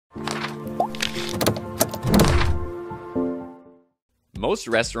Most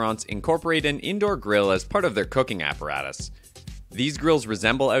restaurants incorporate an indoor grill as part of their cooking apparatus. These grills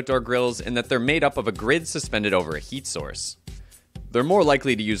resemble outdoor grills in that they're made up of a grid suspended over a heat source. They're more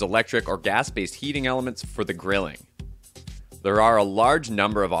likely to use electric or gas-based heating elements for the grilling. There are a large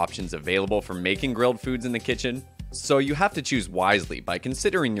number of options available for making grilled foods in the kitchen, so you have to choose wisely by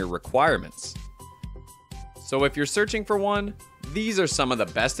considering your requirements. So if you're searching for one, these are some of the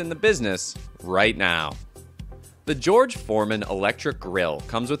best in the business right now. The George Foreman electric grill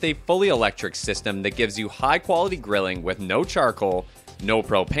comes with a fully electric system that gives you high-quality grilling with no charcoal, no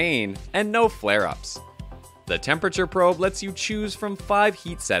propane, and no flare-ups. The temperature probe lets you choose from 5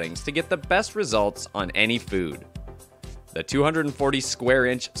 heat settings to get the best results on any food. The 240 square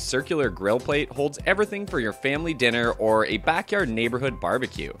inch circular grill plate holds everything for your family dinner or a backyard neighborhood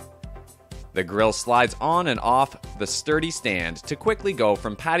barbecue. The grill slides on and off the sturdy stand to quickly go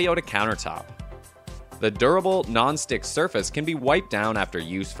from patio to countertop. The durable, non-stick surface can be wiped down after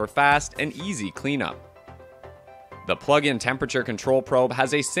use for fast and easy cleanup. The plug-in temperature control probe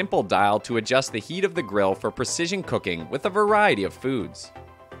has a simple dial to adjust the heat of the grill for precision cooking with a variety of foods.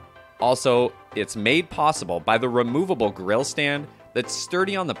 Also, it's made possible by the removable grill stand that's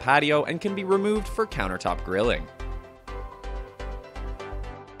sturdy on the patio and can be removed for countertop grilling.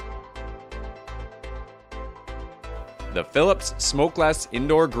 The Philips Smokeless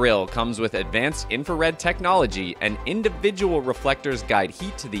Indoor Grill comes with advanced infrared technology, and individual reflectors guide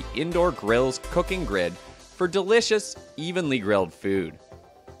heat to the indoor grill's cooking grid for delicious, evenly grilled food.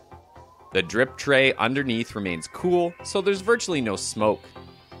 The drip tray underneath remains cool, so there's virtually no smoke.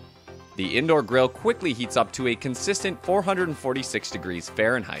 The indoor grill quickly heats up to a consistent 446 degrees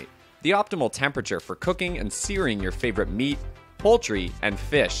Fahrenheit, the optimal temperature for cooking and searing your favorite meat, poultry, and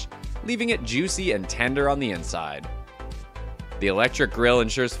fish, leaving it juicy and tender on the inside. The electric grill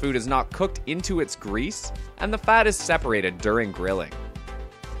ensures food is not cooked into its grease, and the fat is separated during grilling.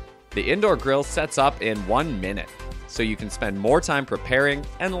 The indoor grill sets up in 1 minute, so you can spend more time preparing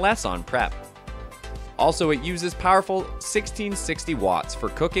and less on prep. Also, it uses powerful 1660 watts for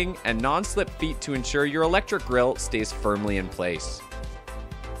cooking and non-slip feet to ensure your electric grill stays firmly in place.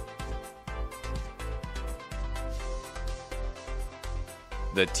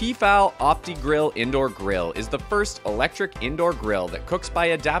 The Tefal OptiGrill Indoor Grill is the first electric indoor grill that cooks by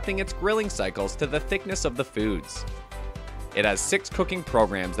adapting its grilling cycles to the thickness of the foods. It has 6 cooking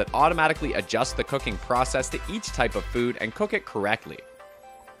programs that automatically adjust the cooking process to each type of food and cook it correctly.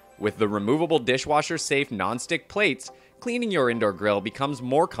 With the removable dishwasher-safe non-stick plates, cleaning your indoor grill becomes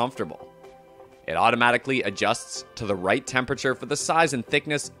more comfortable. It automatically adjusts to the right temperature for the size and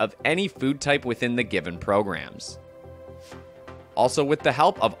thickness of any food type within the given programs. Also, with the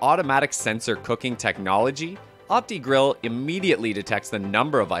help of automatic sensor cooking technology, OptiGrill immediately detects the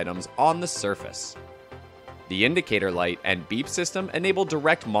number of items on the surface. The indicator light and beep system enable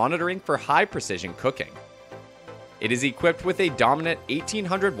direct monitoring for high-precision cooking. It is equipped with a dominant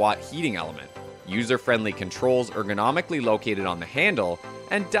 1800-watt heating element, user-friendly controls ergonomically located on the handle,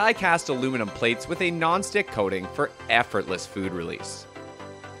 and die-cast aluminum plates with a non-stick coating for effortless food release.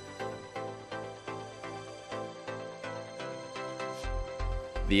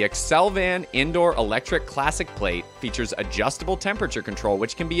 The Excelvan Indoor Electric Classic Plate features adjustable temperature control,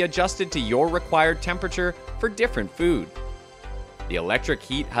 which can be adjusted to your required temperature for different food. The electric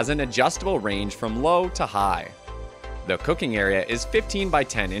heat has an adjustable range from low to high. The cooking area is 15 by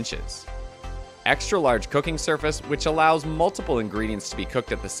 10 inches. Extra large cooking surface, which allows multiple ingredients to be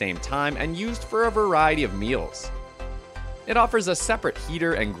cooked at the same time and used for a variety of meals. It offers a separate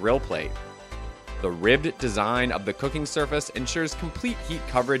heater and grill plate. The ribbed design of the cooking surface ensures complete heat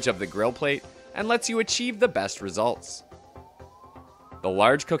coverage of the grill plate and lets you achieve the best results. The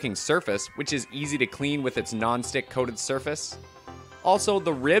large cooking surface, which is easy to clean with its non-stick coated surface. Also,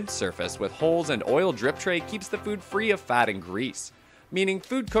 the ribbed surface with holes and oil drip tray keeps the food free of fat and grease, meaning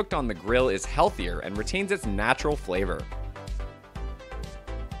food cooked on the grill is healthier and retains its natural flavor.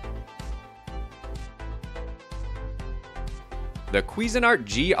 The Cuisinart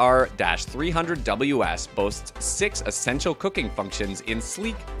GR-300WS boasts 6 essential cooking functions in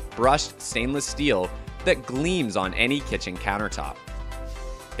sleek, brushed stainless steel that gleams on any kitchen countertop.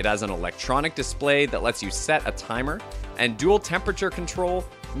 It has an electronic display that lets you set a timer, and dual temperature control,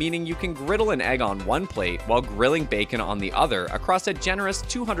 meaning you can griddle an egg on one plate while grilling bacon on the other across a generous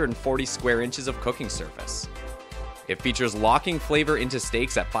 240 square inches of cooking surface. It features locking flavor into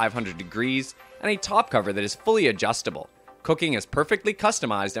steaks at 500 degrees and a top cover that is fully adjustable. Cooking is perfectly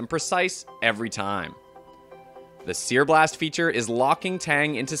customized and precise every time. The Sear Blast feature is locking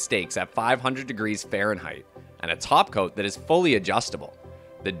tang into steaks at 500 degrees Fahrenheit, and a top coat that is fully adjustable.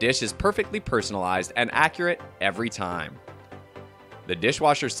 The dish is perfectly personalized and accurate every time. The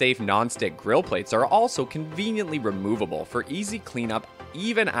dishwasher-safe non-stick grill plates are also conveniently removable for easy cleanup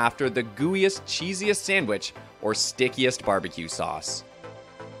even after the gooeyest, cheesiest sandwich or stickiest barbecue sauce.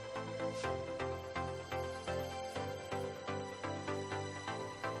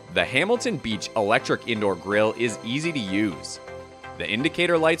 The Hamilton Beach electric indoor grill is easy to use. The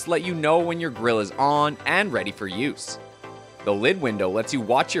indicator lights let you know when your grill is on and ready for use. The lid window lets you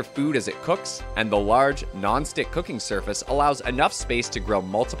watch your food as it cooks, and the large, non-stick cooking surface allows enough space to grill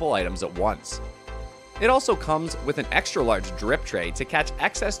multiple items at once. It also comes with an extra large drip tray to catch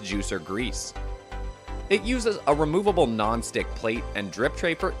excess juice or grease. It uses a removable non-stick plate and drip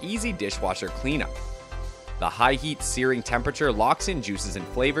tray for easy dishwasher cleanup. The high heat searing temperature locks in juices and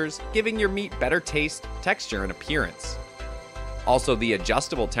flavors, giving your meat better taste, texture, and appearance. Also, the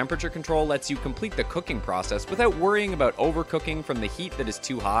adjustable temperature control lets you complete the cooking process without worrying about overcooking from the heat that is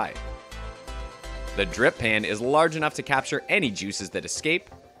too high. The drip pan is large enough to capture any juices that escape,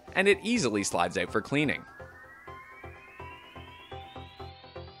 and it easily slides out for cleaning.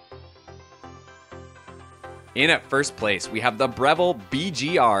 In at first place, we have the Breville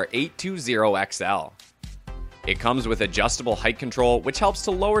BGR 820XL. It comes with adjustable height control, which helps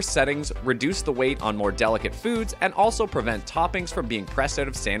to lower settings, reduce the weight on more delicate foods, and also prevent toppings from being pressed out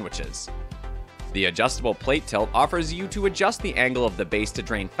of sandwiches. The adjustable plate tilt offers you to adjust the angle of the base to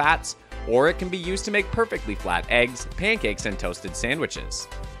drain fats, or it can be used to make perfectly flat eggs, pancakes, and toasted sandwiches.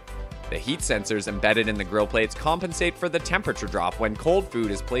 The heat sensors embedded in the grill plates compensate for the temperature drop when cold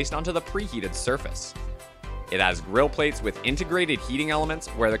food is placed onto the preheated surface. It has grill plates with integrated heating elements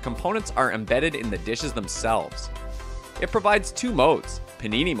where the components are embedded in the dishes themselves. It provides two modes,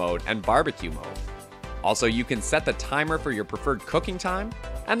 panini mode and barbecue mode. Also, you can set the timer for your preferred cooking time,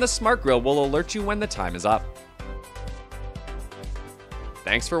 and the smart grill will alert you when the time is up.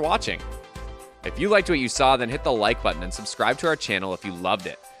 Thanks for watching. If you liked what you saw, then hit the like button and subscribe to our channel if you loved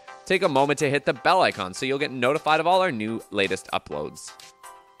it. Take a moment to hit the bell icon so you'll get notified of all our latest uploads.